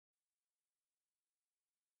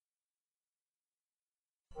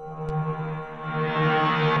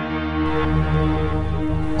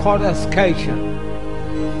Coruscation,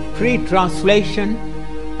 free translation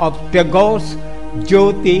of Tagore's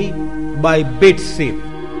Jyoti by Bitsip.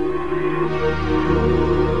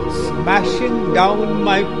 Smashing down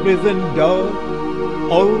my prison door,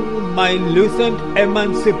 O my lucent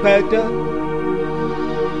emancipator,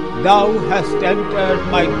 thou hast entered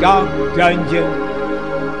my dark dungeon,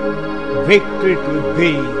 victory to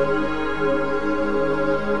thee.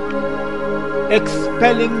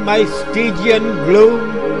 Expelling my stygian gloom,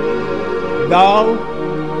 thou,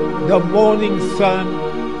 the morning sun,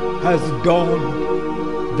 has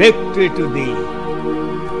dawned, victory to thee.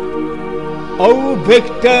 O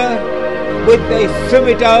victor, with thy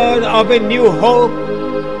scimitar of a new hope,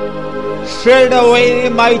 shred away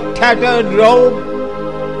my tattered robe.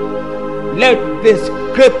 Let this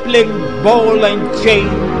crippling ball and chain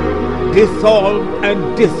dissolve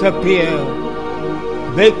and disappear,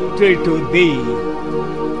 victory to thee.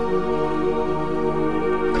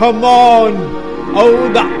 Come on, O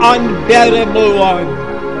the unbearable one!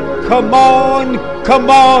 Come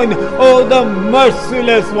on, O the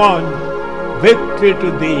merciless one! Victory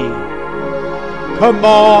to thee. Come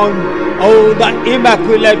on, O the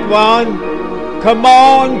immaculate one! Come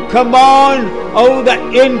on, O the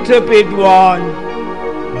intrepid one!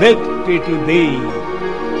 Victory to thee.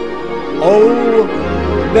 O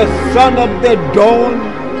the son of the dawn,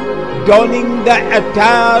 donning the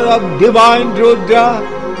attire of divine Rudra,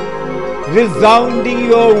 resounding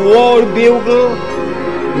your war bugle,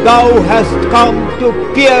 thou hast come to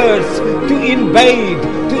pierce, to invade,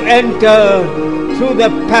 to enter through the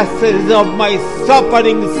passages of my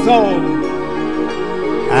suffering soul.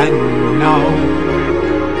 And now,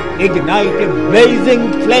 ignite a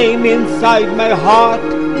blazing flame inside my heart.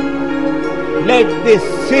 Let the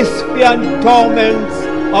Sisyphean torments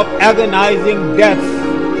of agonizing death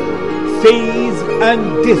cease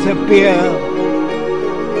and disappear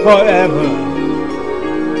forever.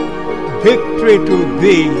 Victory to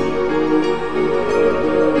thee.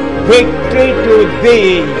 Victory to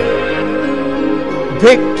thee.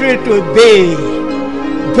 Victory to thee.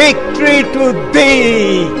 Victory to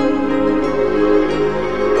thee.